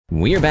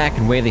We are back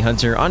in Way of the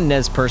Hunter on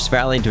Nez Perce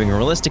Valley doing a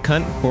realistic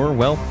hunt for,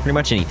 well, pretty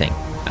much anything.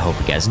 I hope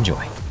you guys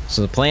enjoy.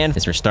 So the plan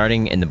is we're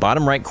starting in the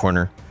bottom right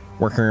corner,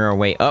 working our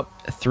way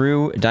up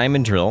through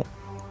Diamond Drill,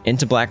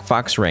 into Black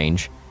Fox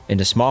Range,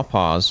 into Small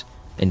Paws,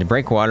 into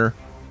Breakwater,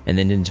 and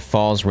then into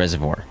Falls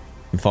Reservoir.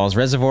 From Falls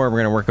Reservoir, we're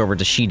going to work over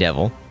to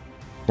She-Devil,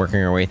 working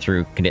our way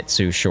through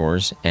Kadetsu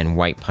Shores and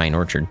White Pine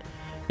Orchard.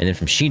 And then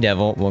from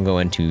She-Devil, we'll go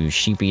into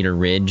Sheep Eater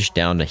Ridge,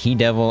 down to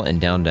He-Devil,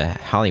 and down to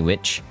Holly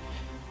Witch.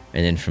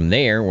 And then from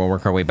there, we'll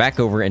work our way back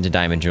over into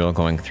Diamond Drill,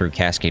 going through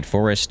Cascade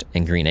Forest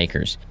and Green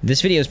Acres.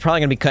 This video is probably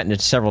going to be cut into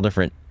several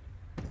different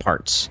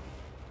parts.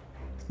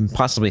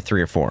 Possibly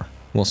 3 or 4.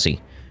 We'll see.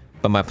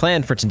 But my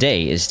plan for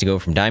today is to go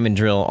from Diamond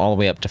Drill all the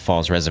way up to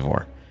Falls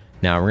Reservoir.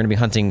 Now, we're going to be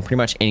hunting pretty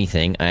much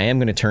anything. I am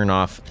going to turn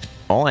off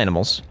all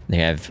animals. They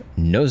have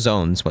no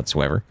zones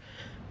whatsoever.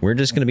 We're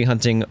just going to be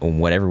hunting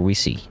whatever we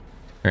see.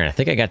 Alright, I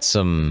think I got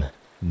some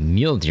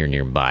mule deer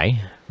nearby.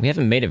 We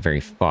haven't made it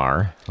very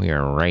far. We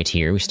are right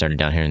here. We started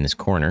down here in this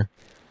corner.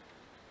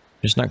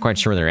 Just not quite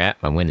sure where they're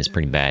at. My wind is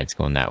pretty bad. It's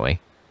going that way.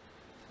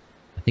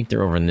 I think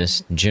they're over in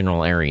this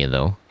general area,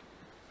 though.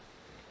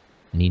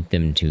 I need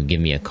them to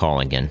give me a call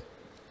again.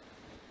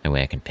 That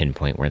way I can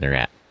pinpoint where they're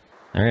at.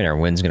 Alright, our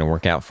wind's going to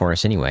work out for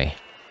us anyway.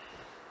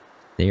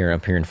 They are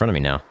up here in front of me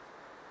now.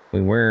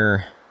 We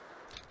were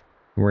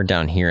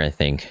down here, I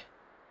think.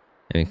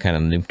 And we kind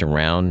of looped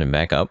around and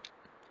back up.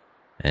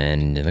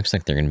 And it looks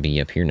like they're going to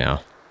be up here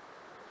now.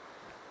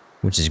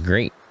 Which is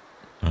great.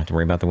 I don't have to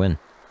worry about the wind.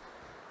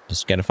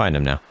 Just gotta find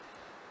them now.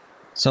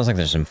 Sounds like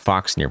there's some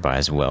fox nearby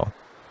as well.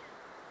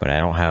 But I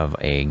don't have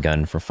a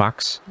gun for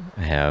fox.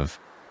 I have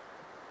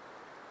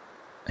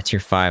a tier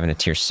 5 and a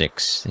tier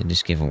 6. They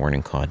just gave a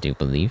warning call, I do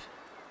believe.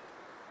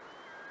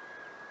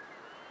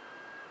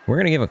 We're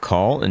gonna give a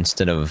call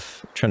instead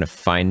of trying to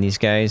find these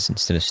guys,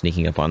 instead of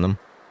sneaking up on them.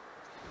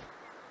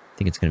 I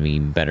think it's gonna be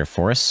better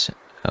for us.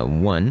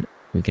 1,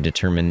 we can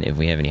determine if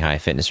we have any high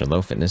fitness or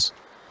low fitness.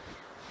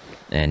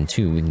 And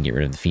 2, we can get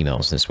rid of the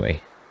females this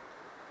way.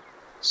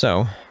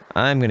 So,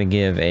 I'm going to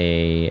give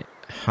a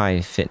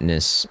high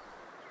fitness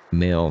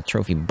male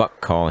trophy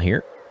buck call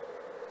here.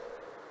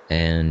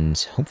 And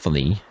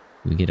hopefully,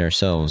 we get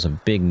ourselves a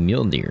big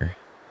mule deer.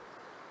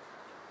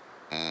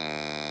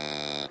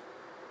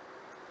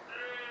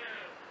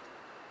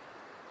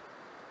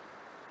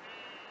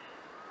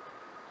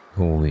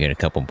 Oh, we got a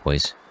couple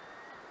boys.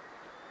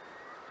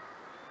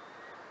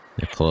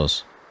 They're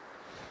close.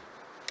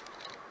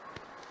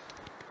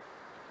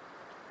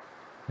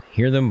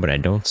 Hear them, but I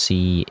don't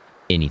see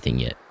anything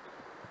yet.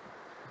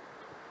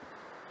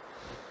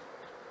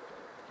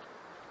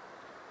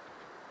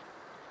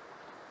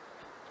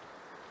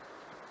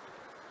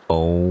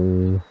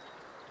 Oh,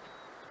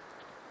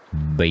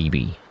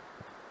 baby.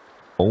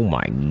 Oh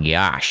my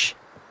gosh.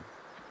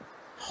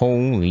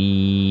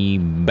 Holy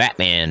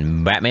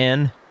Batman.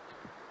 Batman.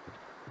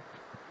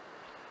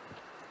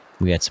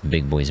 We got some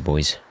big boys.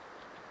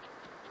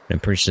 I'm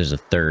pretty sure there's a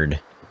third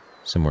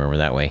somewhere over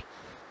that way.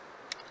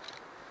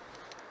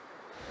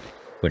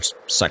 Which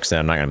sucks that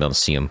I'm not going to be able to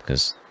see them,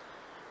 because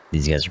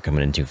these guys are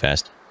coming in too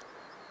fast.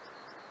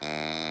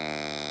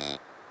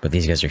 But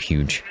these guys are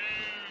huge.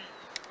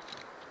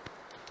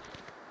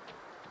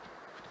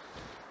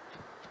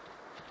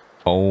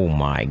 Oh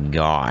my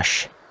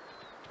gosh.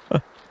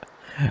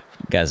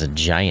 Guy's a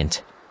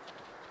giant.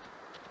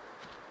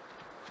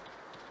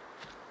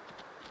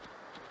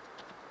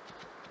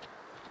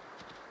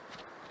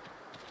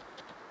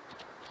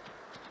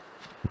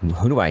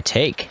 Who do I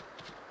take?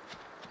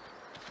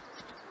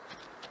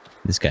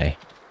 This guy.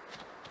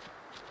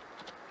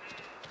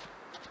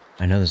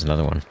 I know there's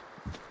another one.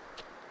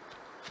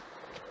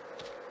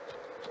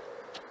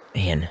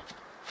 Man.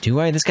 Do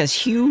I? This guy's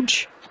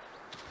huge.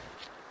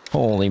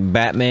 Holy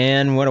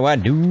Batman. What do I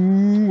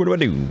do? What do I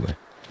do?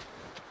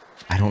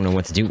 I don't know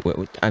what to do.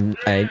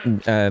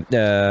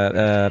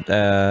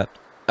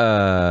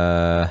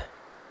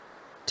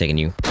 Taking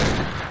you.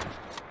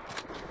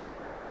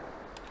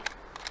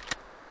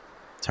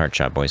 It's a hard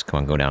shot, boys. Come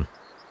on, go down.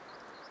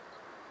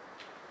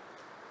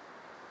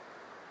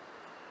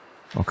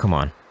 Oh, come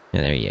on.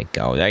 Yeah, there you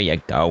go. There you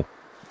go.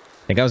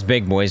 That guy was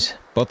big, boys.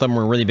 Both of them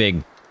were really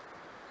big.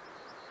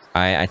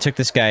 I took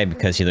this guy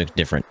because he looked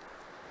different.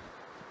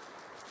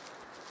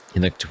 He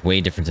looked way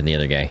different than the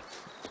other guy.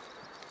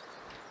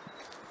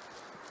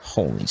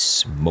 Holy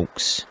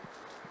smokes.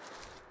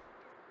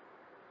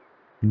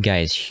 The guy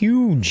is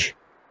huge.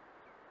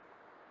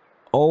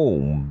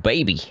 Oh,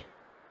 baby.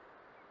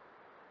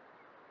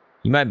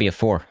 You might be a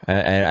 4.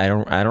 I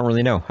don't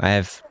really know. I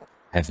have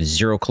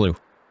 0 clue.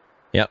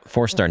 Yep,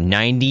 4-star,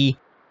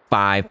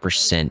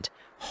 95%.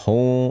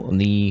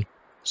 Holy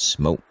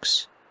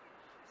smokes.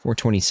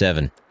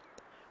 427.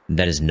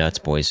 That is nuts,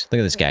 boys. Look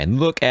at this guy.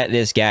 Look at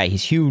this guy.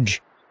 He's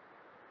huge.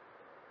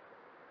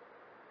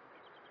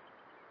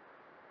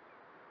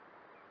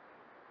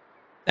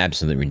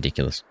 Absolutely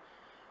ridiculous.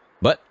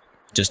 But,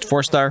 just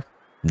 4-star,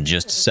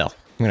 just to sell.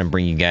 I'm going to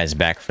bring you guys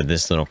back for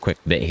this little quick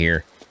bit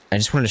here. I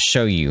just wanted to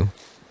show you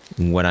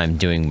what I'm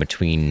doing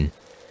between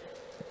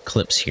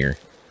clips here.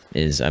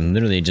 is I'm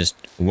literally just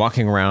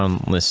walking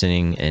around,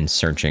 listening, and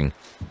searching.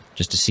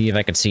 Just to see if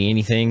I could see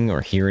anything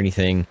or hear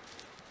anything.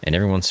 And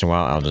every once in a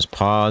while, I'll just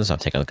pause. I'll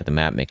take a look at the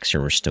map, make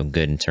sure we're still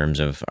good in terms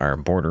of our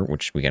border,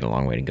 which we got a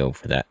long way to go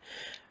for that.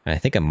 I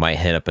think I might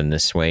head up in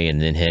this way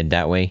and then head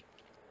that way.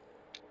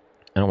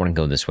 I don't want to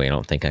go this way, I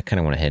don't think. I kind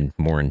of want to head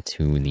more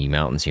into the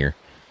mountains here.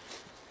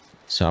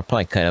 So I'll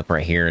probably cut up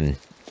right here and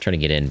try to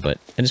get in, but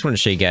I just want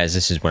to show you guys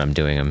this is what I'm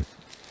doing. I'm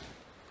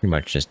pretty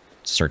much just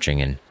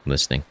searching and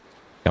listening.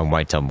 Got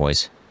whitetail,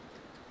 boys.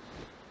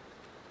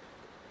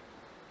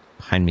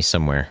 Behind me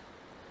somewhere.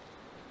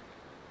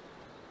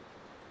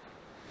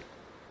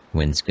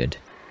 Wind's good.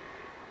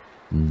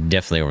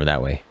 Definitely over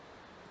that way.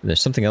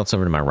 There's something else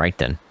over to my right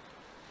then.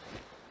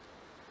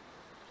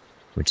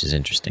 Which is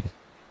interesting.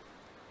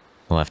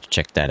 We'll have to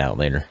check that out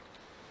later.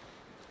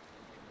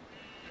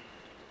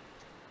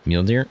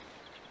 Mule deer.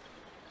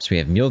 So we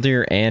have mule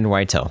deer and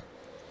whitetail.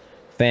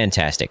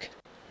 Fantastic.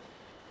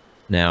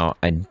 Now,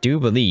 I do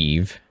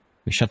believe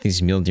we shot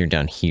these mule deer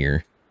down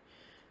here.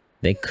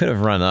 They could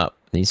have run up.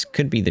 These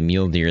could be the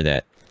mule deer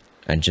that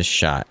I just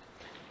shot.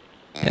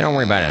 Hey, don't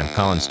worry about it. I'm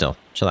calling still.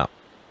 Chill out.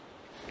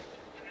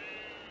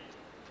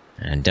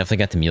 And definitely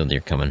got the mule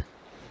deer coming.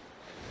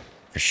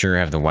 For sure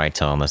have the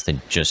whitetail, unless they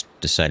just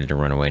decided to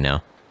run away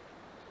now.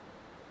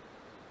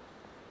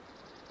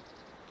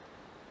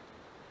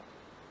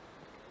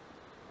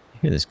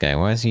 Hear this guy.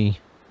 Why is he...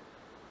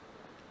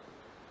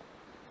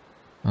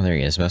 Oh, there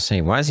he is. I was about to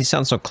say, why does he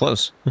sound so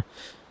close?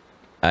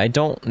 I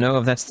don't know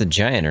if that's the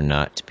giant or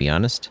not, to be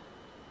honest.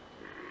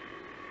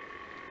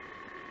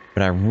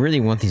 But I really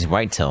want these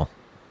whitetail.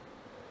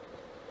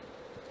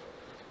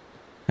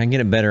 If I can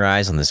get a better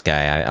eyes on this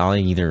guy, I'll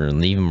either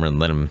leave him or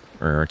let him,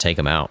 or take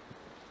him out.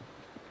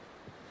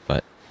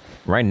 But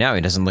right now,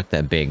 he doesn't look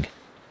that big.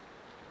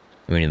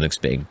 I mean, he looks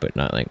big, but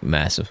not, like,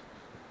 massive.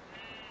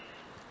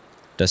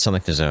 Does sound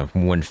like there's a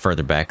one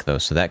further back, though,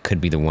 so that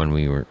could be the one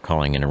we were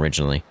calling in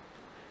originally.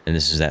 And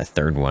this is that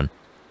third one.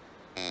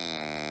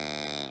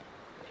 I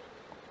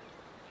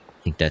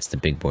think that's the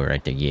big boy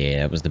right there. Yeah,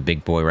 that was the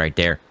big boy right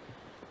there.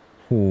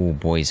 Oh,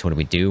 boys, what do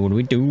we do? What do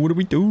we do? What do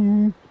we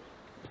do?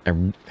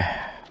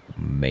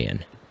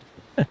 Man.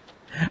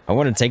 I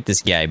want to take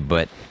this guy,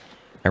 but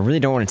I really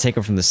don't want to take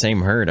him from the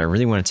same herd. I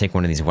really want to take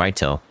one of these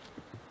whitetail.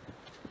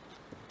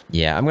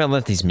 Yeah, I'm going to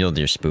let these mule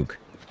deer spook.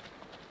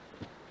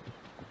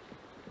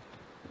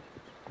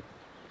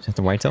 Is that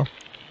the whitetail?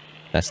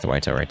 That's the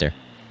whitetail right there.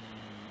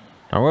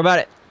 Don't worry about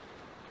it.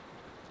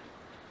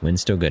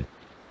 Wind's still good.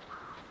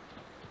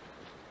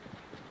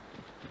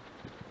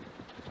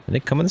 Are they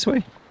coming this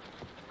way?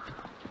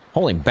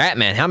 Holy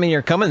Batman, how many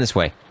are coming this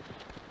way?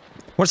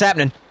 What's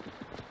happening?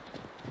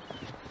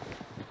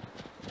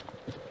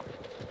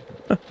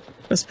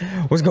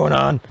 What's going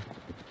on?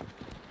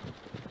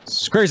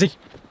 It's crazy.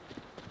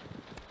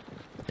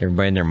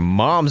 Everybody and their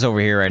moms over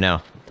here right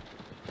now.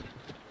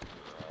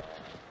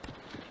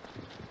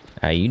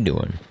 How you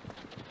doing?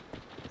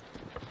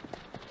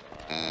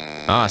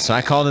 Ah, so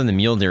I called in the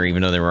mule deer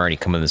even though they were already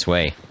coming this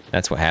way.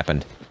 That's what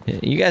happened.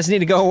 You guys need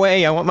to go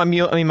away. I want my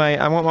mule.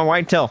 I want my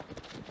whitetail.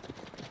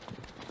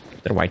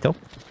 Is that a whitetail?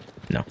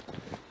 No.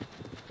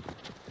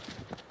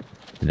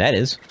 That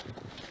is.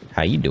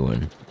 How you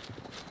doing?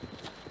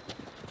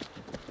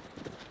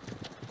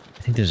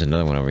 I think there's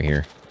another one over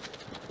here.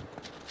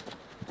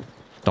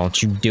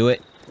 Don't you do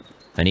it.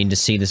 I need to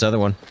see this other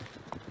one.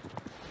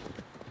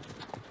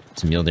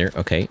 It's a mule deer.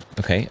 Okay,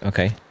 okay,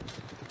 okay.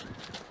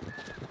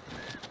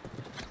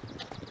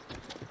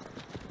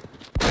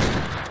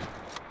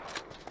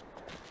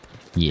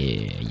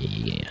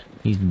 Yeah.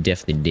 He's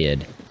definitely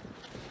dead.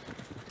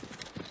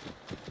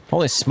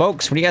 Holy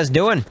smokes, what are you guys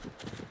doing?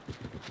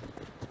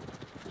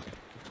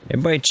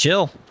 Everybody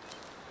chill.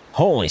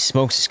 Holy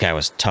smokes, this guy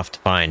was tough to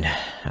find.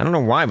 I don't know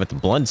why, but the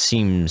blood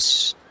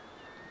seems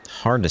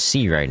hard to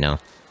see right now.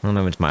 I don't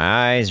know if it's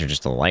my eyes or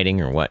just the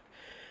lighting or what.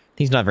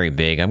 He's not very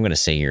big. I'm going to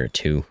say you're a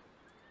 2.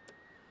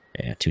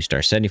 Yeah, 2-star,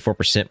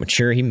 74%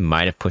 mature. He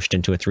might have pushed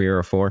into a 3 or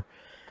a 4,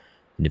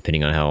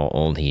 depending on how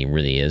old he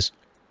really is.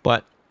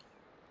 But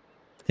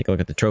take a look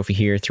at the trophy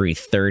here.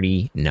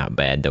 330. Not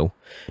bad, though.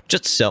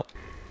 Just sell.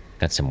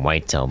 Got some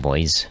whitetail,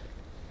 boys.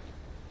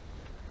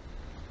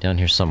 Down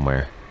here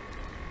somewhere.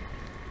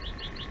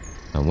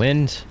 A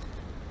wind.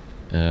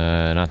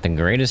 Not the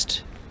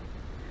greatest.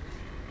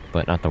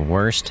 But not the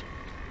worst.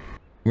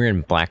 We're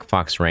in Black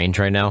Fox Range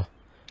right now.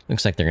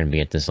 Looks like they're going to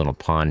be at this little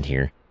pond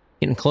here.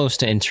 Getting close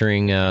to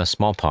entering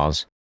Small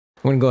Paws.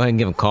 We're going to go ahead and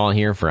give a call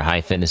here for a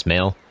high fitness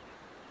male.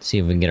 See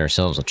if we can get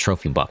ourselves a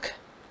trophy buck.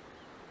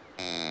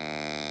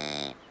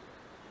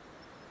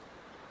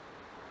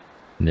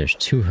 And there's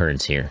 2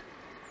 herds here.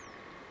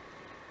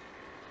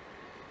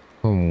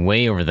 We're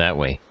way over that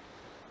way.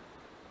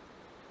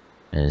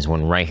 And there's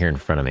one right here in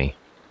front of me.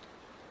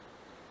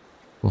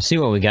 We'll see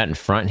what we got in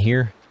front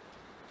here.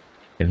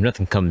 If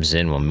nothing comes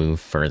in, we'll move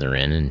further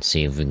in and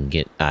see if we can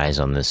get eyes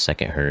on this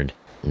second herd.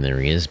 And there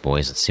he is,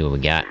 boys. Let's see what we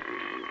got.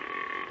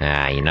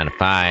 Ah, you're not a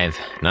 5.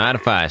 Not a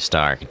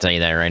 5-star. I can tell you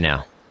that right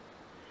now.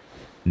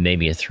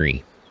 Maybe a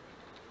 3.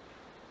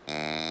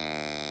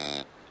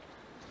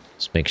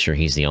 Let's make sure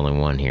he's the only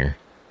one here.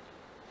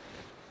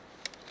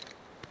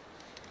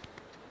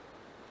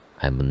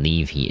 I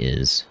believe he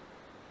is.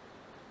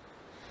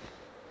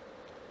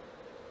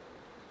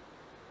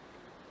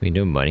 What you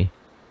doing, buddy?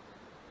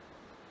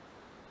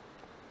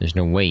 There's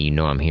no way you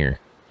know I'm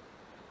here.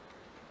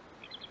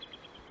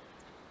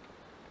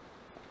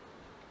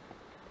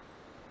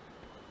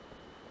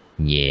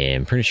 Yeah,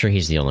 I'm pretty sure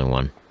he's the only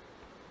one.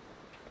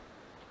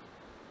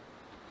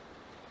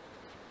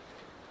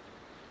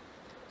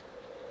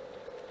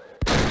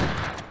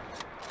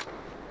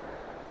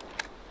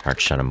 Hard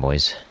shot him,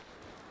 boys.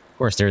 Of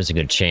course, there is a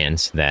good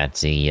chance that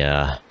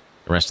the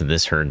rest of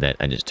this herd that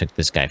I just took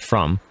this guy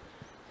from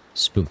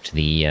spooked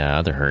the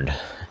other herd.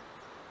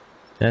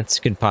 That's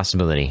a good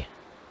possibility,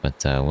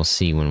 but we'll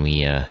see when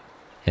we head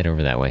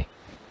over that way.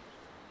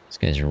 This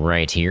guy's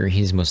right here.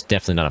 He's most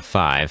definitely not a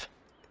 5.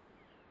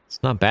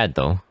 It's not bad,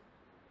 though.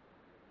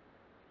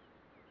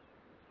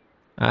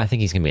 I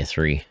think he's gonna be a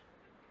 3.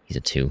 He's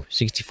a 2.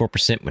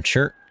 64%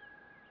 mature.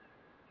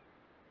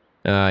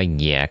 Yeah,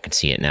 I can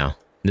see it now.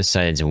 This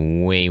side's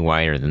way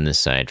wider than this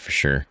side, for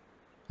sure.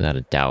 Without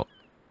a doubt.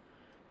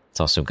 It's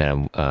also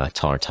got a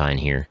taller tine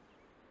here.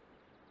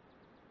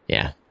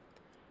 Yeah.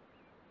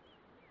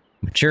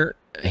 Mature,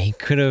 he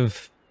could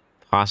have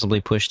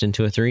possibly pushed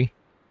into a 3.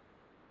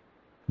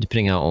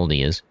 Depending how old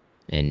he is.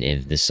 And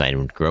if this side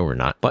would grow or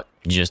not. But,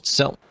 just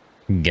so.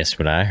 Guess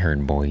what I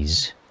heard,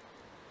 boys?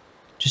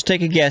 Just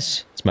take a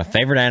guess. It's my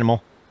favorite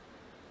animal.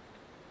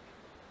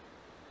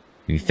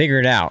 If you figure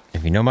it out,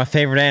 if you know my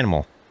favorite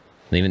animal,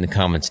 leave it in the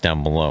comments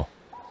down below.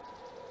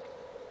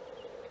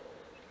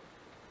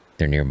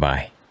 They're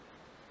nearby.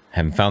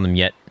 Haven't found them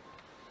yet.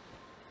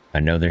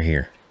 I know they're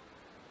here.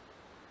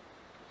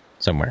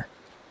 Somewhere.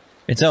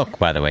 It's elk,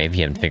 by the way, if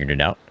you haven't figured it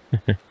out.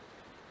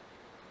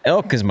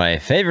 Elk is my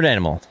favorite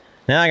animal.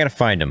 Now I gotta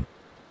find them.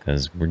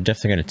 Because we're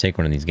definitely gonna take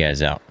one of these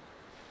guys out.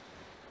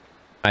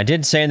 I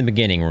did say in the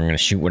beginning we're gonna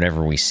shoot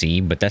whatever we see,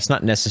 but that's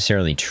not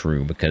necessarily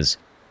true, because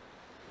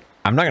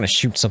I'm not gonna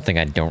shoot something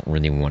I don't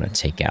really want to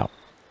take out.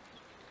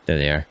 There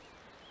they are.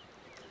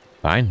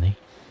 Finally.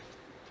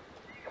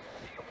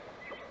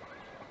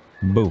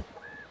 Boo.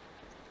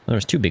 Oh,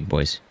 there's 2 big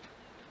boys.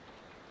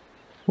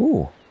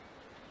 Ooh.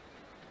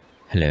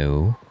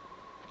 Hello.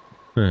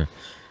 Huh.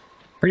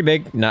 Pretty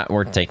big. Not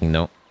worth taking,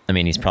 though. I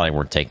mean, he's probably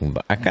worth taking,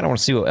 but I kind of want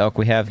to see what elk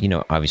we have. You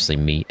know, obviously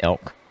me,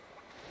 elk.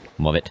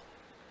 Love it.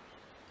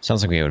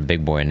 Sounds like we have a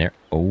big boy in there.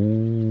 Oh,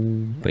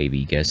 baby.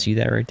 You guys see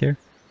that right there?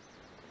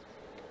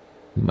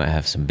 We might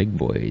have some big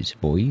boys.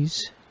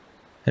 Boys.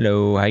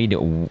 Hello, how you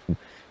doing?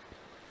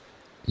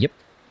 Yep.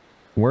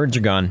 Words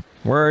are gone.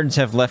 Words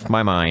have left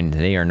my mind.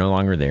 They are no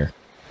longer there.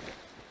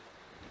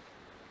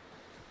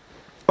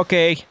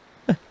 Okay.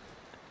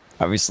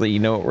 Obviously, you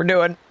know what we're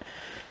doing.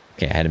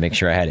 Okay, I had to make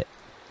sure I had it.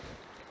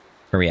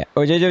 Where we at?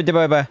 Oh,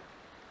 bye-bye.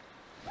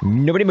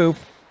 Nobody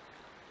move.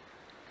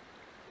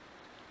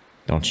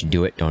 Don't you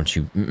do it. Don't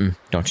you.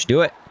 Don't you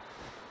do it.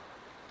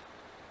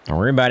 Don't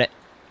worry about it.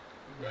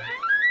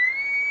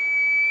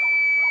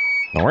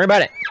 Don't worry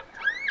about it.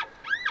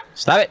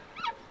 Stop it.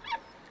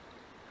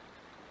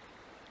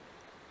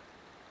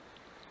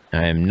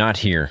 I am not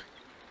here.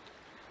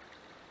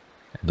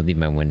 I believe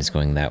my wind is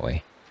going that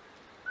way.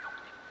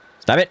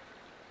 Stop it.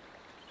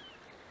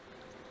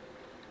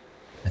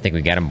 I think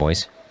we got him,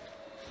 boys.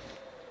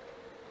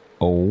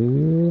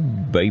 Oh,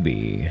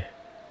 baby.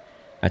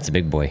 That's a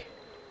big boy.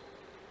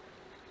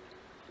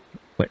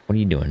 What are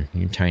you doing?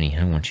 You're tiny.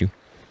 I don't want you.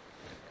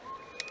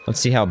 Let's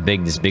see how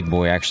big this big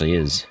boy actually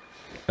is.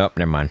 Oh,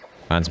 never mind.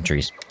 Find some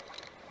trees.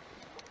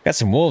 Got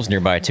some wolves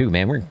nearby too,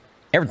 man.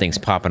 Everything's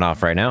popping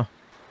off right now.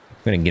 I'm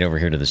gonna get over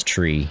here to this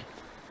tree. The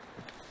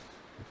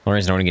only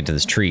reason I want to get to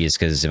this tree is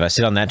because if I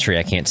sit on that tree,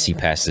 I can't see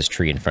past this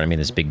tree in front of me,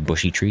 this big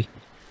bushy tree.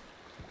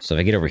 So if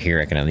I get over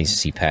here, I can at least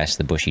see past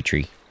the bushy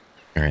tree.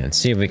 Alright, let's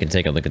see if we can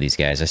take a look at these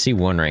guys. I see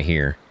one right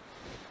here.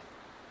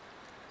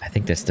 I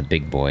think that's the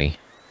big boy.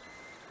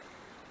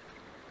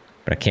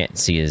 But I can't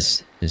see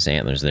his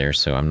antlers there,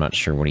 so I'm not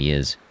sure what he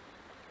is.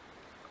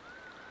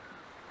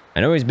 I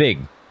know he's big.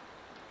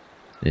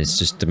 It's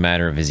just a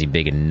matter of, is he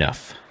big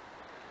enough?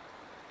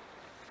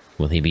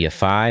 Will he be a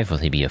 5? Will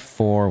he be a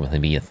 4? Will he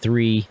be a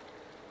 3?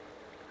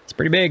 It's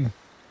pretty big.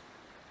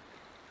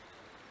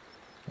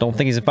 Don't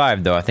think he's a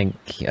 5, though. I think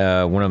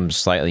one of them's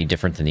slightly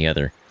different than the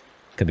other.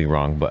 Could be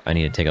wrong, but I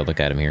need to take a look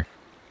at him here.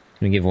 I'm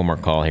gonna give one more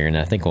call here, and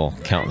I think we'll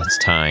count its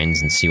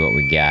tines and see what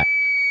we got.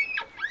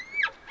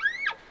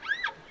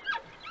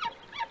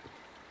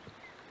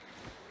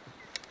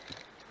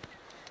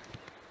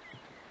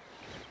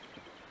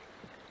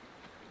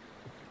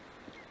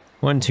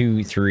 One,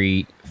 2,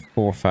 3,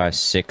 4, 5,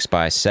 6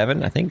 by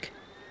 7, I think.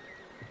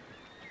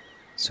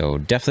 So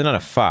definitely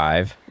not a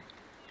 5.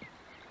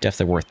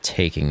 Definitely worth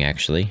taking,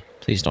 actually.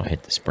 Please don't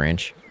hit this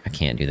branch. I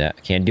can't do that.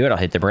 I can't do it. I'll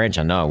hit the branch.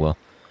 I know I will.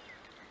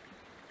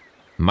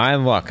 My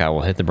luck, I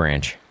will hit the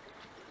branch.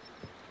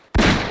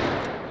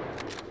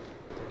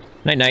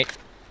 Night-night.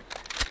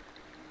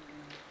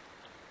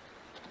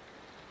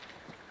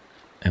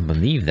 I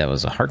believe that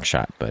was a heart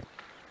shot, but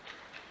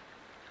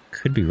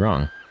could be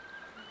wrong.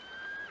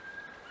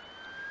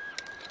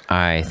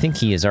 I think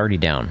he is already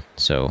down,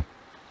 so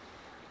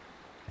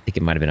I think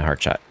it might have been a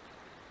heart shot.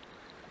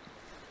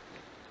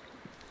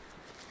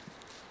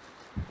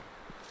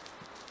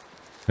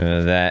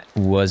 That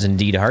was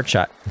indeed a heart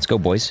shot. Let's go,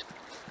 boys.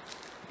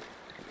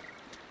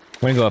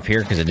 I'm going to go up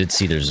here because I did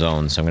see their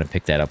zone, so I'm going to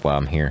pick that up while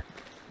I'm here.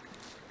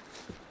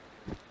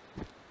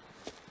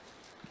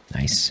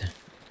 Nice.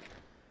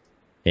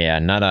 Yeah,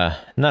 not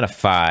a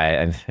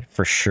 5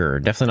 for sure.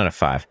 Definitely not a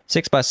 5.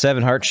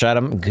 6x7 heart shot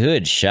him.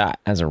 Good shot.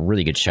 That was a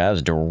really good shot. That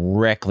was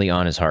directly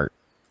on his heart.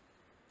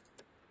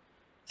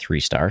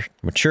 3-star.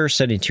 Mature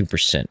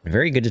 72%.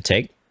 Very good to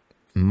take.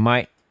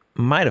 Might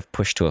have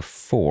pushed to a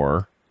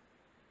 4.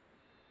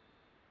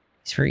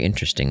 He's very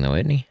interesting though,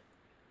 isn't he?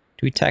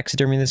 Do we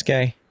taxidermy this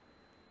guy?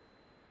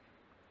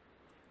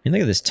 I mean,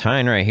 look at this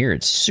tine right here.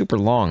 It's super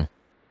long.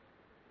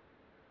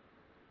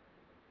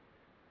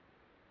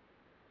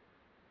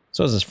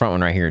 So is this front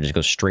one right here. It just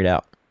goes straight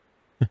out.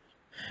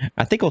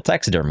 I think we'll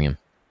taxidermy him.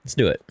 Let's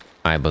do it.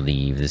 I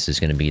believe this is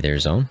going to be their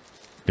zone.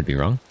 Could be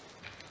wrong.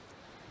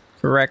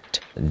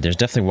 Correct. There's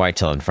definitely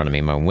whitetail in front of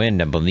me. My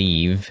wind, I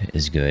believe,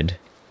 is good.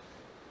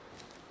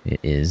 It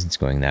is. It's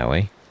going that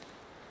way.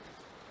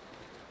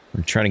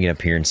 I'm trying to get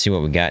up here and see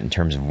what we got in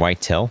terms of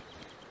whitetail.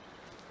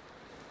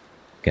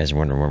 You guys are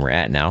wondering where we're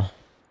at now.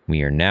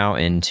 We are now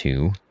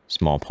into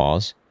small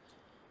paws.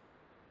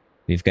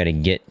 We've got to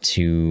get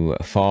to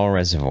Fall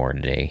Reservoir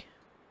today.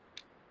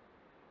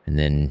 And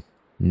then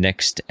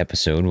next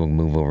episode, we'll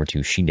move over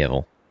to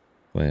She-Devil.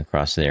 Going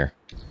across there.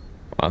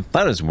 Well, I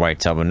thought it was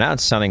whitetail, but now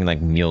it's sounding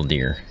like mule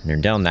deer. And they're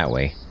down that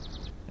way.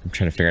 I'm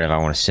trying to figure out if I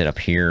want to sit up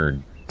here or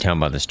down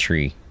by this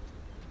tree.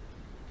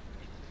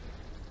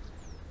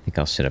 I think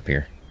I'll sit up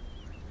here.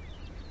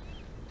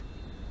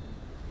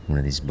 One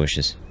of these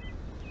bushes.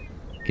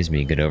 Gives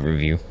me a good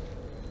overview.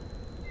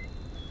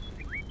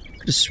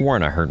 Could have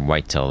sworn I heard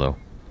whitetail though.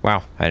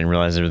 Wow, I didn't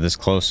realize they were this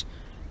close.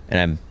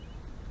 And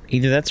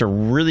either that's a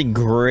really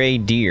gray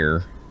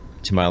deer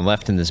to my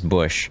left in this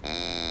bush,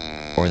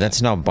 or that's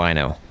an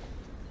albino.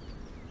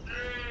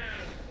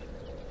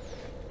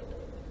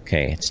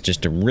 Okay, it's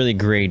just a really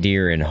gray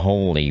deer, and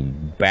holy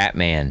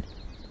Batman,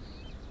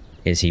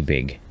 is he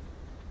big.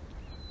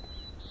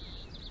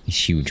 He's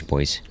huge,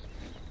 boys.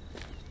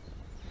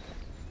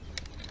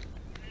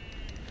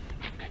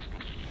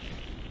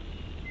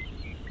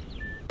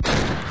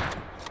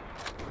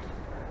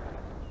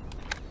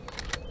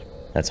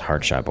 That's a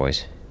hard shot,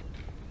 boys.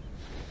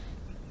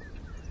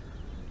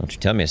 Don't you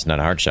tell me it's not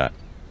a hard shot.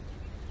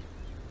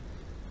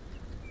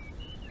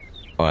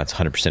 Oh, that's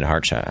 100% a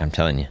hard shot, I'm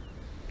telling you.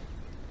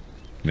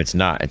 If it's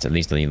not, it's at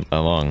least a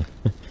long.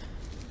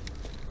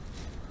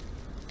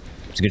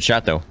 It's a good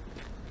shot, though.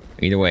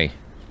 Either way,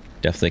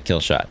 definitely a kill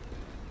shot.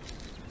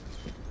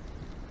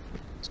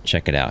 Let's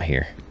check it out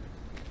here.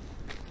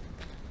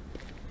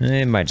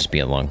 It might just be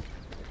a lung.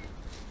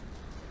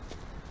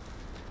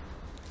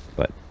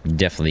 But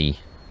definitely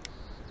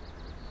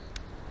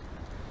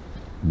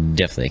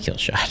a kill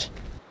shot.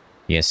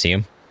 You guys see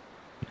him?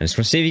 I just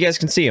want to see if you guys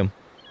can see him.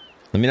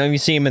 Let me know if you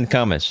see him in the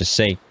comments. Just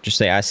say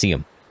I see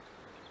him.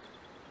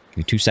 Give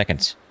me 2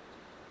 seconds.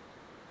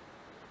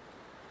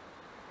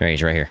 There,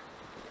 he's right here.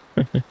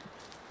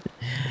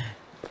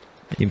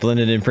 He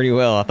blended in pretty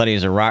well. I thought he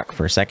was a rock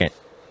for a second.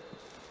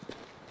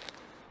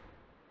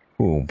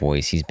 Oh,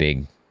 boys, he's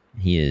big.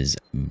 He is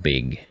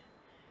big.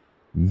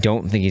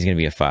 Don't think he's going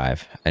to be a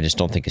 5. I just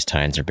don't think his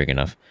tines are big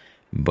enough.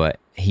 But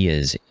he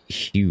is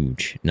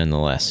huge,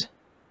 nonetheless.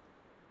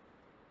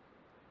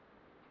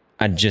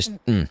 I just...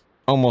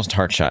 almost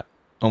heart shot.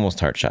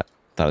 Almost heart shot.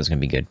 Thought it was going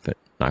to be good, but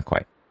not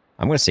quite.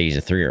 I'm going to say he's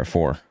a 3 or a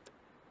 4.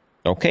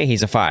 Okay,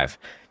 he's a 5.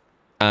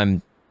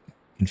 I'm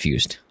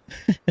confused.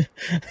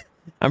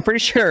 I'm pretty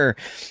sure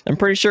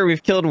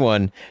we've killed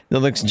one that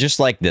looks just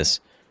like this.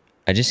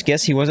 I just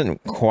guess he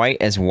wasn't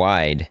quite as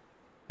wide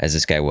as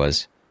this guy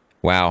was.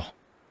 Wow.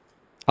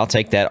 I'll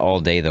take that all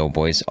day, though,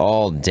 boys.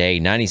 All day.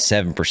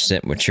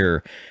 97%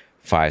 mature.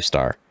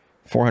 5-star.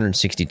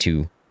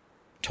 462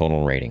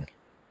 total rating.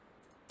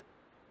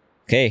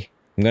 Okay.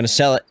 I'm going to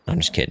sell it. I'm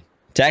just kidding.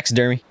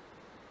 Taxidermy.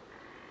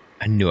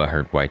 I knew I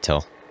heard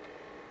whitetail.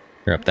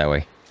 They're up that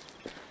way.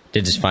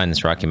 Did just find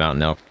this Rocky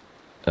Mountain elk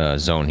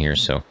zone here,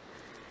 so...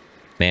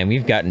 Man,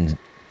 we've gotten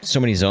so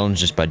many zones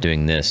just by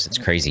doing this. It's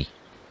crazy.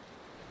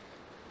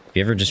 If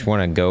you ever just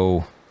want to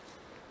go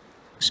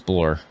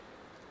explore,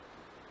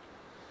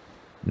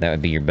 that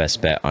would be your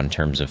best bet on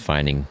terms of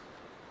finding...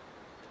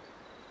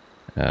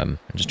 I'm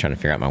just trying to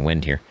figure out my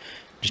wind here.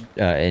 Just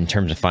in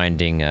terms of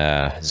finding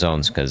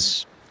zones,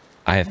 because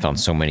I have found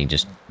so many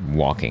just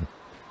walking.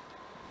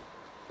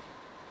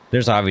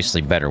 There's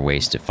obviously better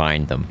ways to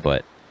find them,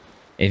 but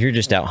if you're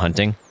just out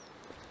hunting,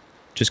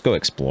 just go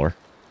explore,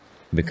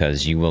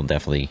 because you will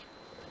definitely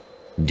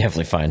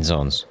find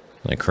zones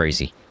like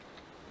crazy.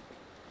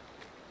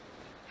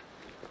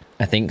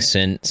 I think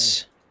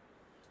since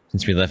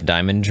we left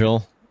Diamond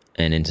Drill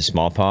and into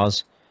Small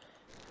Paws,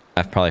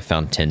 I've probably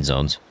found 10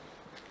 zones.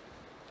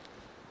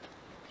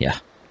 Yeah,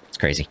 it's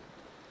crazy.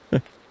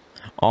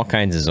 All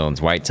kinds of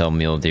zones. Whitetail,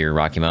 mule deer,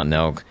 Rocky Mountain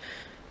elk,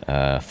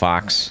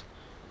 fox.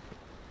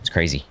 It's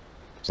crazy.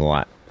 a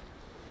lot.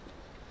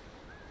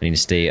 I need to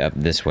stay up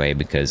this way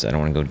because I don't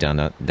want to go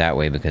down that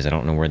way because I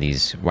don't know where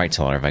these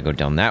whitetail are. If I go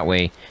down that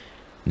way,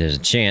 there's a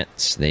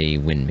chance they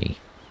win me.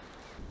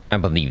 I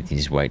believe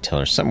these whitetail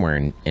are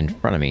somewhere in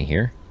front of me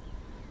here.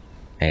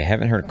 I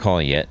haven't heard a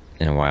call yet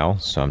in a while,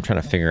 so I'm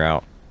trying to figure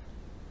out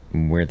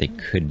where they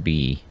could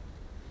be.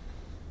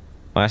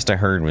 Last I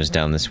heard was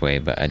down this way,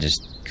 but I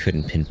just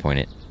couldn't pinpoint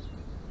it.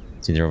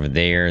 It's either over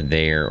there,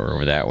 there, or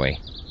over that way.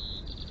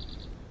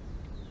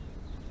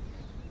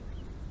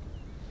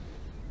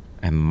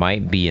 I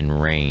might be in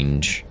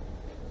range,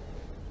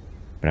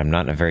 but I'm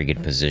not in a very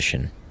good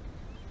position.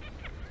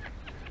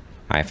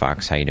 Hi,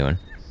 Fox. How you doing?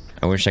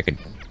 I wish I could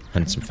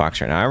hunt some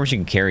fox right now. I wish you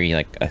could carry,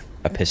 like,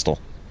 a pistol.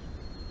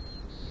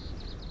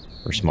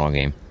 For small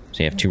game.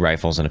 So you have 2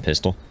 rifles and a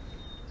pistol.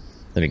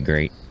 That'd be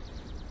great.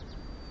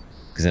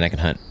 Because then I can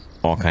hunt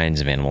all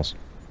kinds of animals.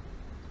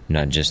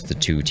 Not just the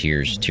 2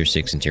 tiers, tier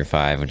 6 and tier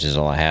 5, which is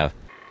all I have.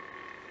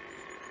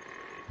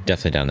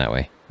 Definitely down that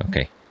way.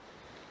 Okay.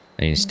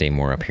 I need to stay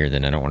more up here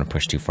then. I don't want to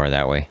push too far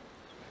that way.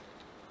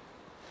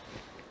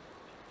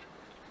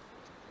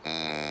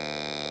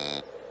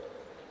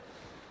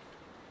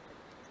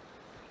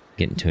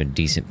 Get into a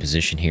decent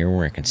position here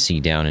where I can see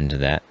down into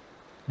that.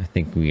 I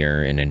think we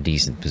are in a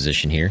decent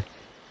position here.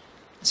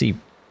 See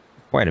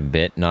quite a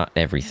bit, not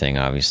everything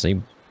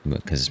obviously,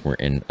 because we're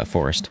in a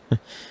forest.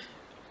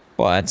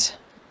 But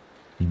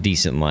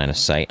decent line of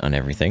sight on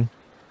everything.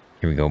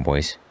 Here we go,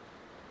 boys.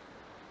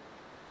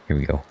 Here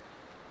we go.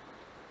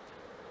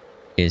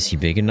 Is he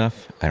big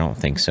enough? I don't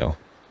think so.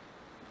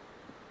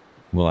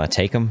 Will I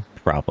take him?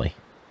 Probably.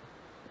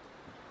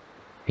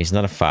 He's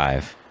not a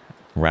 5.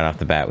 Right off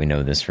the bat, we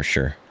know this for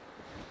sure.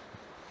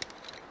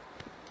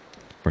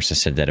 Of course, I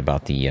said that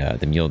about the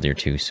mule deer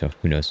too, so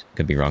who knows?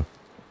 Could be wrong.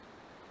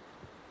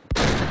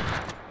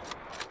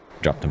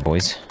 Drop them,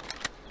 boys.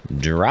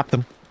 Drop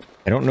them.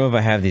 I don't know if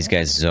I have these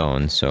guys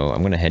zoned, so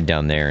I'm going to head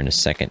down there in a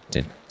second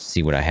to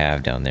see what I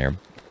have down there.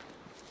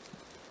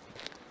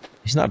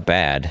 He's not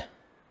bad.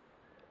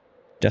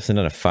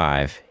 Definitely not a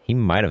 5. He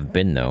might have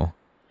been, though.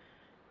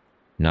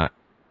 Not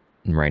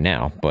right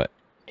now, but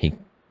he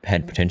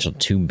had potential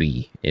to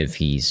be if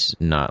he's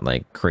not,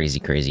 like, crazy,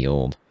 crazy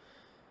old.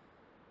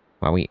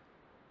 Wow, we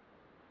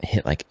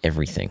hit, like,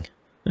 everything.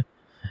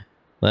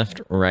 Left,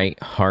 right,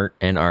 heart,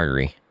 and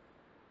artery.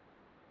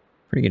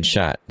 Pretty good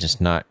shot, just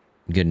not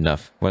good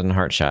enough. Wasn't a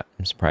heart shot.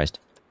 I'm surprised.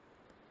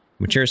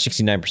 Mature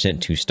 69%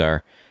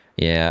 2-star.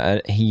 Yeah,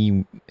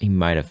 he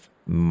might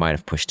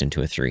have pushed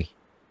into a 3.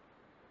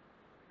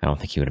 I don't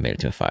think he would have made it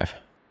to a 5.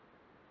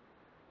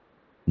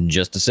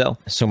 Just to sell.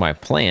 So my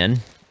plan,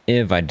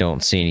 if I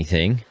don't see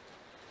anything,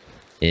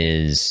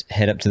 is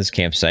head up to this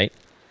campsite,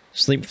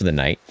 sleep for the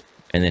night,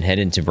 and then head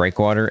into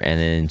Breakwater and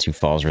then to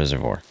Paws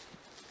Reservoir.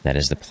 That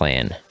is the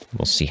plan.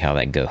 We'll see how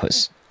that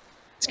goes.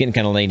 It's getting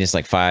kind of late. It's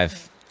like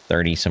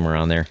 5:30, somewhere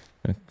around there.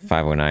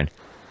 5:09.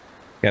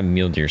 Got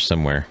mule deer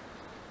somewhere.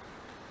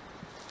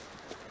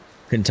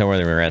 Couldn't tell where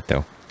they were at,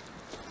 though.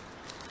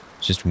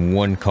 It's just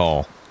one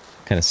call.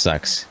 Kind of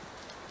sucks.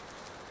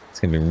 It's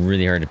going to be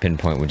really hard to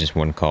pinpoint with just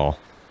one call.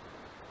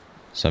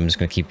 So I'm just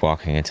going to keep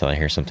walking until I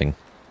hear something.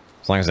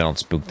 As long as I don't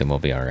spook them, we'll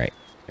be alright.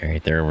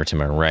 Alright, they're over to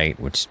my right,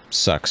 which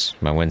sucks.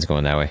 My wind's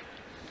going that way.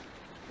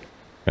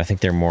 But I think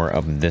they're more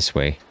up this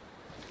way.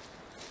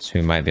 So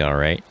we might be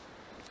alright.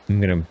 I'm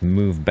going to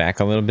move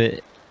back a little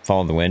bit,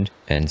 follow the wind,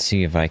 and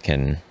see if I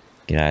can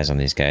get eyes on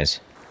these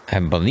guys. I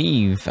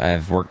believe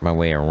I've worked my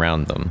way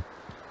around them.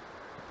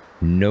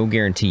 No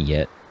guarantee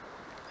yet.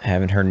 I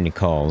haven't heard any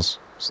calls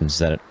since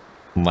that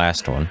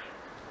last one.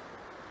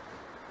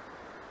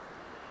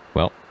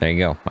 Well, there you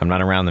go. I'm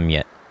not around them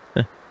yet.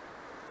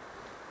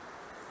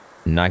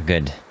 Not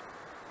good.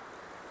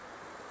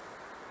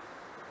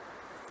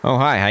 Oh,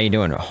 hi. How you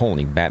doing?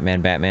 Holy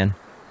Batman.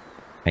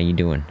 How you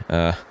doing?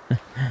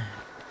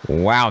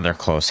 Wow, they're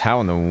close. How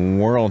in the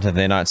world have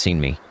they not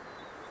seen me?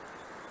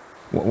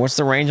 What's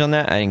the range on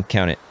that? I didn't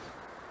count it.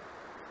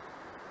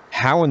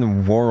 How in the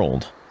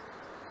world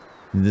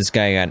did this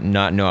guy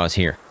not know I was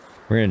here?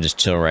 We're gonna just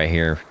chill right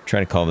here, try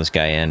to call this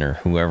guy in, or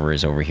whoever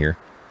is over here,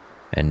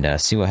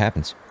 and see what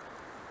happens.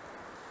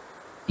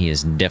 He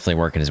is definitely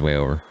working his way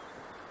over.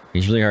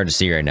 He's really hard to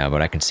see right now,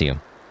 but I can see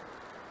him.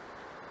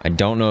 I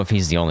don't know if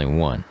he's the only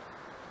one.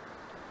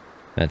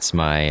 That's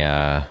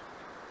my,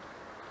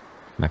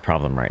 my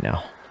problem right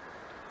now.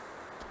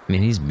 I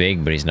mean, he's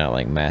big, but he's not,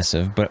 like,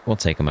 massive, but we'll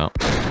take him out.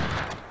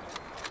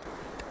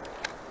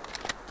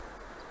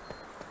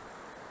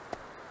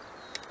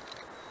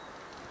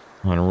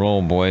 On a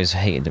roll, boys. I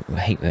hate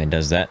when it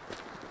does that.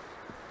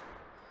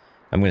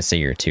 I'm gonna say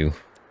you're a 2.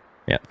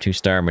 Yep,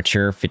 2-star,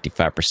 mature,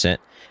 55%.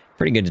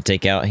 Pretty good to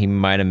take out. He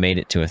might have made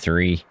it to a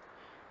 3,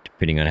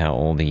 depending on how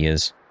old he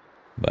is.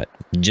 But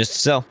just to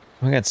sell.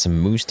 We got some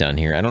moose down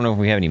here. I don't know if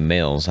we have any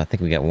males. I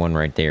think we got one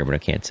right there, but I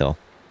can't tell.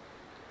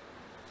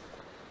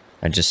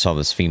 I just saw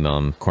this female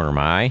in the corner of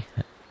my eye.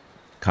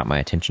 Caught my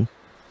attention.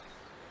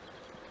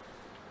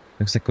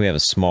 Looks like we have a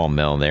small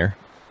male there.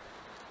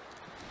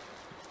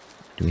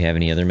 Do we have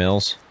any other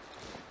males?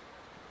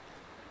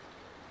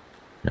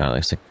 No, it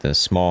looks like the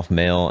small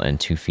male and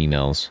 2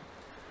 females.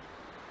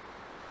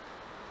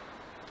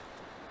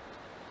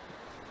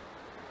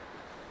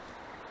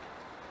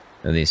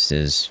 At least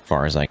as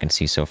far as I can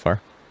see so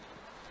far.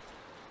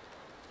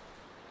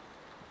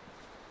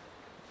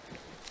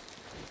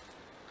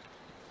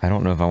 I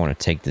don't know if I want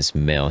to take this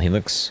male. He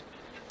looks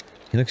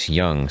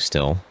young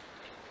still.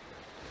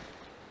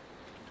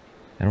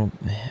 I don't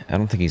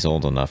think he's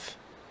old enough.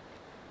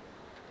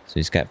 So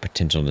he's got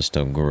potential to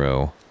still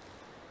grow.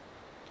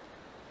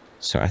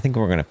 So I think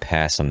we're going to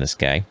pass on this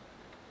guy.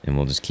 And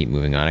we'll just keep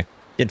moving on. I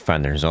did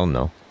find their zone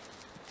though.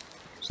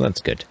 So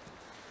that's good.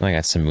 I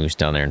got some moose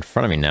down there in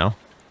front of me now.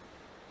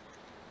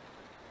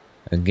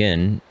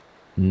 Again,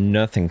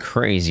 nothing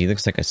crazy.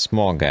 Looks like a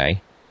small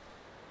guy.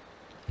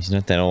 He's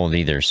not that old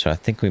either, so I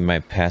think we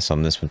might pass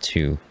on this one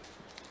too.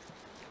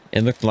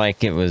 It looked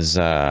like it was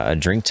a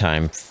drink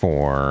time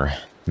for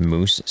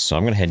moose, so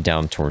I'm going to head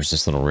down towards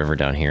this little river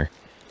down here.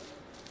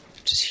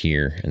 Just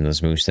here, and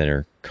those moose that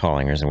are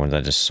calling are the ones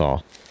I just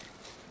saw.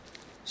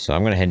 So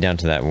I'm going to head down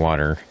to that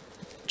water,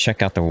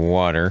 check out the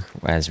water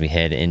as we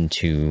head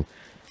into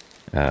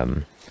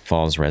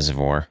Falls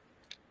Reservoir.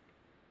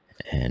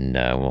 And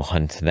we'll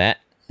hunt that,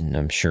 and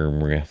I'm sure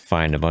we're going to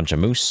find a bunch of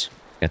moose.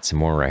 Got some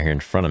more right here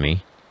in front of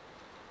me.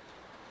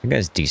 The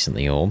guy's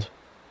decently old.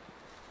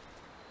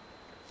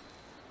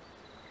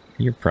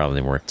 You're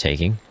probably worth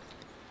taking.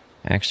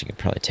 I actually could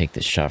probably take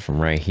this shot from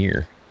right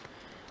here.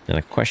 Now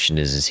the question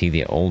is he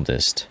the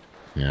oldest?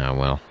 Oh,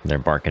 well, they're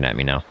barking at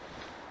me now.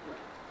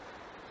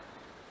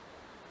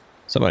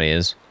 Somebody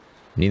is.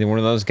 Neither one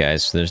of those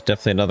guys, so there's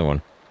definitely another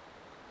one.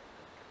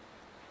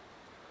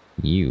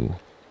 You.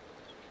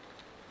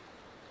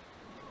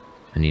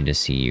 I need to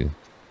see you.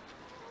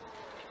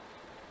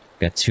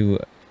 Got 2...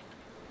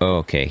 Oh,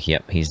 okay,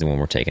 yep, he's the one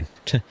we're taking.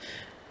 So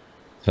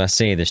I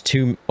say there's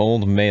 2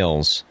 old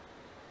males.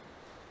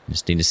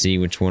 Just need to see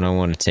which one I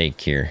want to take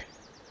here.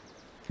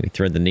 Can we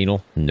thread the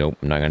needle? Nope,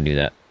 I'm not going to do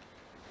that.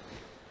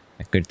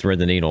 I could thread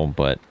the needle,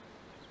 but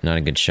not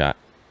a good shot.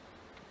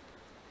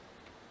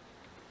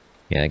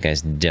 Yeah, that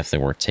guy's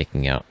definitely worth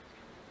taking out.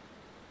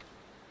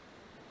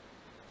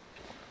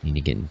 Need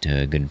to get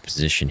into a good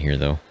position here,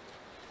 though.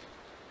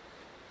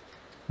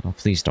 Oh,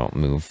 please don't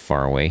move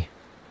far away.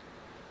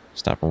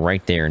 Stop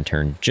right there and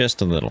turn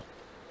just a little.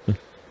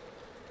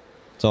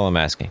 That's all I'm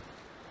asking.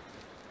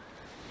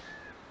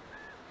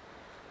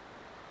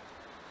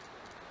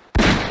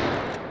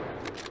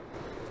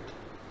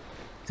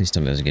 Please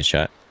tell me that was a good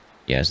shot.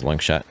 Yeah, it's a long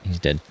shot. He's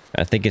dead.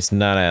 I think it's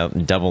not a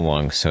double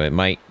lung, so it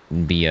might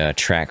be a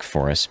track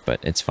for us, but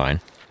it's fine.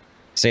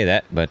 I say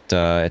that, but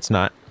it's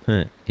not.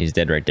 He's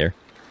dead right there.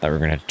 Thought we were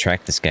gonna have to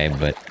track this guy,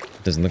 but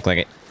it doesn't look like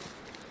it.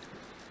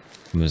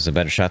 It was a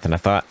better shot than I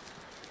thought.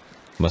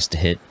 Must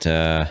have hit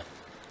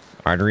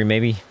artery,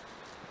 maybe?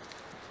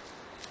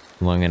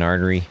 Lung and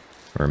artery.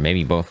 Or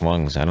maybe both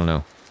lungs, I don't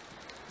know.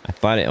 I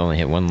thought it only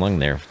hit one lung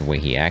there for the way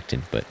he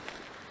acted, but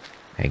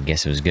I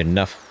guess it was good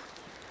enough.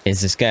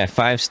 Is this guy a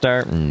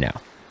 5-star? No.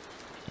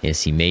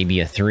 Is he maybe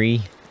a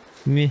 3?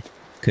 Meh,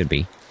 could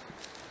be.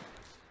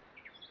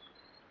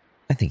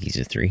 I think he's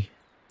a 3.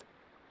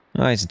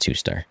 Oh, he's a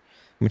 2-star.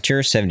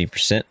 Mature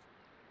 70%.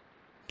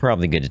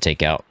 Probably good to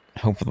take out.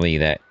 Hopefully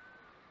that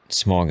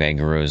small guy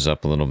grows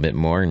up a little bit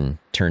more and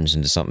turns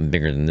into something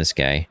bigger than this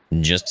guy.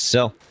 Just to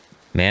sell.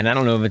 Man, I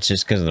don't know if it's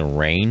just because of the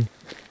rain,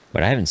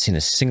 but I haven't seen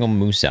a single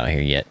moose out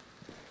here yet.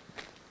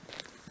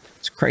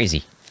 It's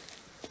crazy.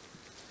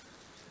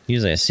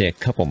 Usually I see a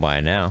couple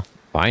by now.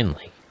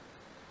 Finally.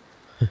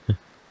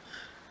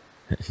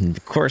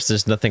 Of course,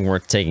 there's nothing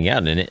worth taking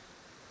out in it,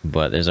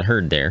 but there's a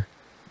herd there.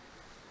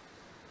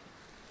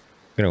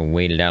 I'm gonna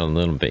wait it out a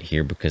little bit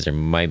here because there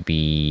might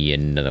be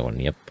another one.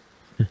 Yep.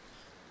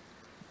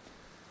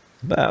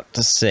 About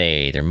to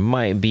say, there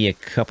might be a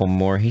couple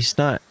more. He's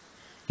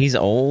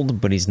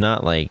old, but he's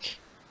not like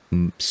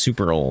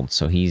super old,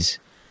 so he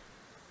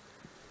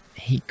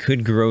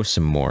could grow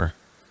some more.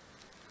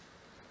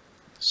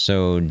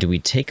 So, do we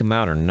take him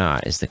out or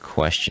not is the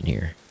question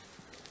here.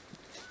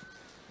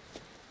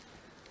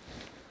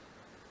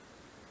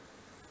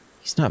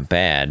 He's not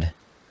bad.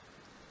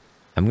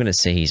 I'm gonna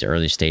say he's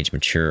early stage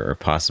mature or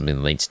possibly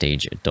late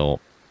stage adult.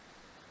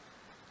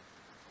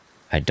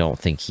 I don't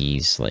think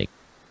he's like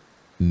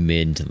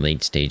mid to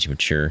late stage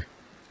mature.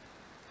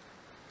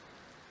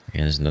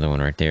 And there's another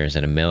one right there. Is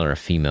that a male or a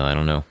female? I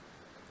don't know.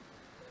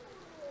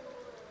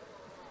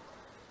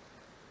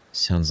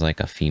 Sounds like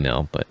a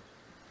female, but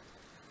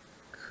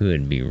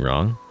could be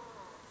wrong.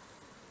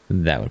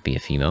 That would be a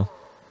female.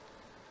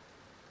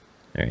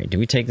 Alright, do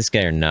we take this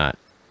guy or not?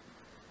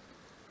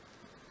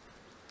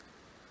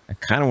 I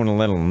kind of want to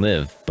let him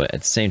live, but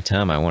at the same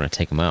time, I want to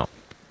take him out.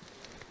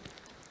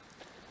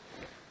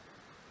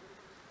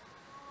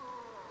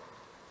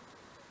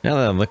 Now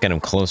that I look at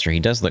him closer, he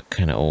does look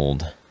kind of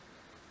old.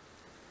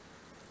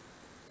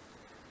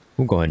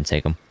 We'll go ahead and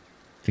take him.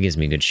 If he gives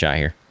me a good shot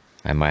here.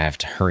 I might have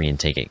to hurry and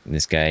take it.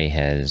 This guy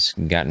has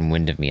gotten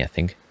wind of me, I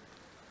think.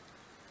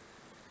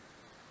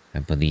 I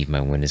believe my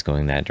wind is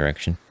going that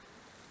direction.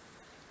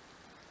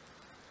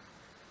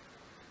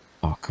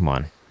 Oh, come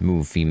on.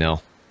 Move,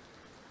 female.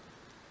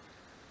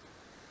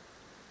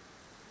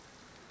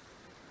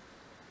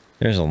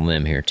 There's a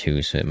limb here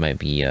too, so it might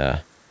be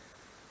a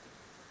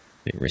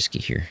bit risky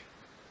here.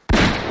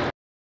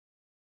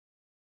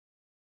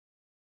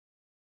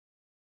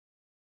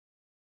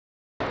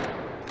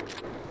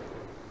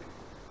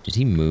 Did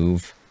he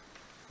move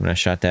when I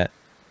shot that?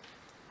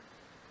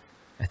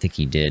 I think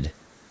he did.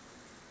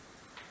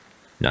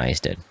 No, he's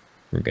dead.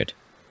 We're good.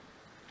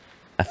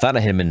 I thought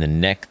I hit him in the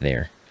neck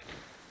there.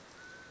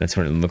 That's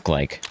what it looked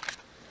like.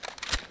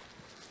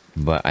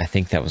 But I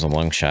think that was a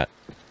long shot.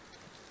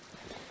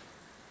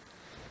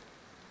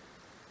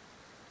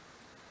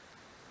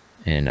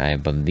 And I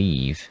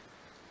believe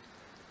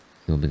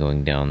he'll be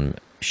going down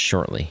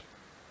shortly.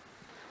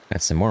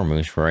 Got some more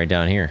moose right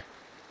down here.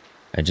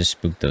 I just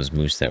spooked those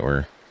moose that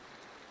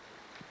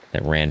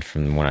ran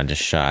from the one I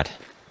just shot.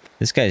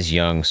 This guy's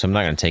young, so I'm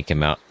not going to take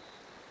him out.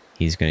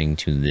 He's going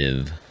to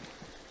live.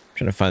 I'm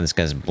trying to find this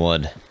guy's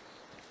blood.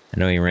 I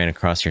know he ran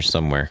across here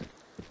somewhere.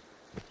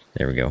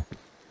 There we go.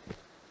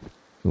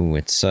 Ooh,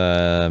 it's,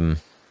 not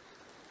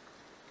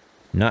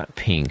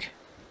pink.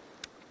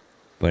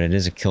 But it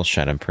is a kill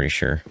shot, I'm pretty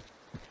sure.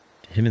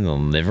 Hit him in the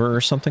liver or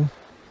something?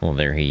 Well,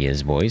 there he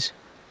is, boys.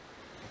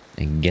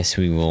 I guess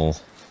we will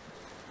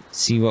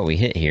see what we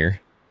hit here.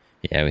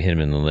 Yeah, we hit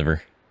him in the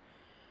liver.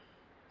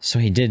 So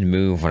he did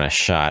move when I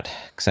shot,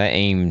 because I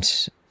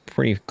aimed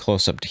pretty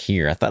close up to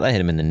here. I thought I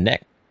hit him in the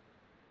neck.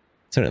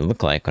 That's what it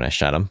looked like when I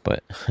shot him,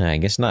 but I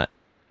guess not.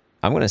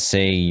 I'm going to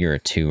say you're a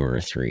 2 or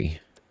a 3.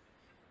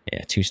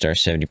 Yeah, 2-star,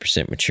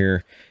 70%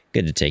 mature.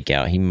 Good to take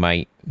out. He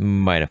might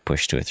have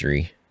pushed to a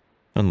 3.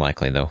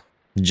 Unlikely, though.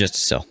 Just a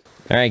sell.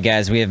 Alright,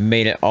 guys, we have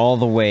made it all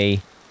the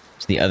way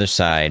to the other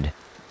side.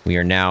 We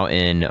are now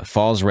in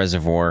Falls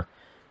Reservoir,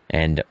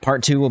 and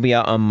Part 2 will be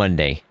out on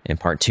Monday. In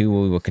Part 2,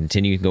 we will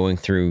continue going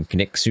through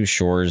Kinixu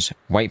Shores,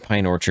 White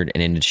Pine Orchard,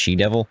 and into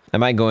She-Devil. I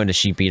might go into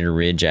Sheep-Eater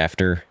Ridge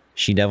after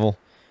She-Devil,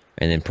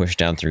 and then push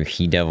down through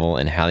He-Devil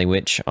and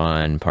Halliwitch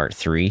on Part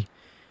 3,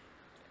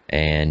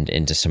 and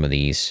into some of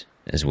these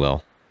as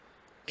well.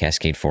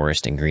 Cascade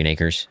Forest and Green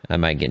Acres. I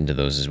might get into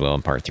those as well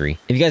in Part 3.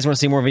 If you guys want to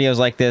see more videos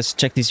like this,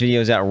 check these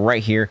videos out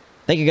right here.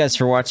 Thank you guys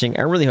for watching.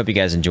 I really hope you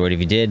guys enjoyed. If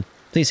you did,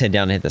 please head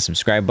down and hit the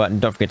subscribe button.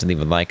 Don't forget to leave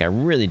a like. I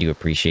really do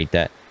appreciate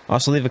that.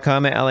 Also, leave a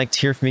comment. I like to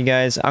hear from you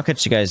guys. I'll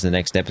catch you guys in the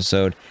next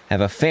episode.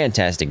 Have a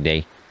fantastic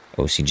day.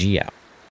 OCG out.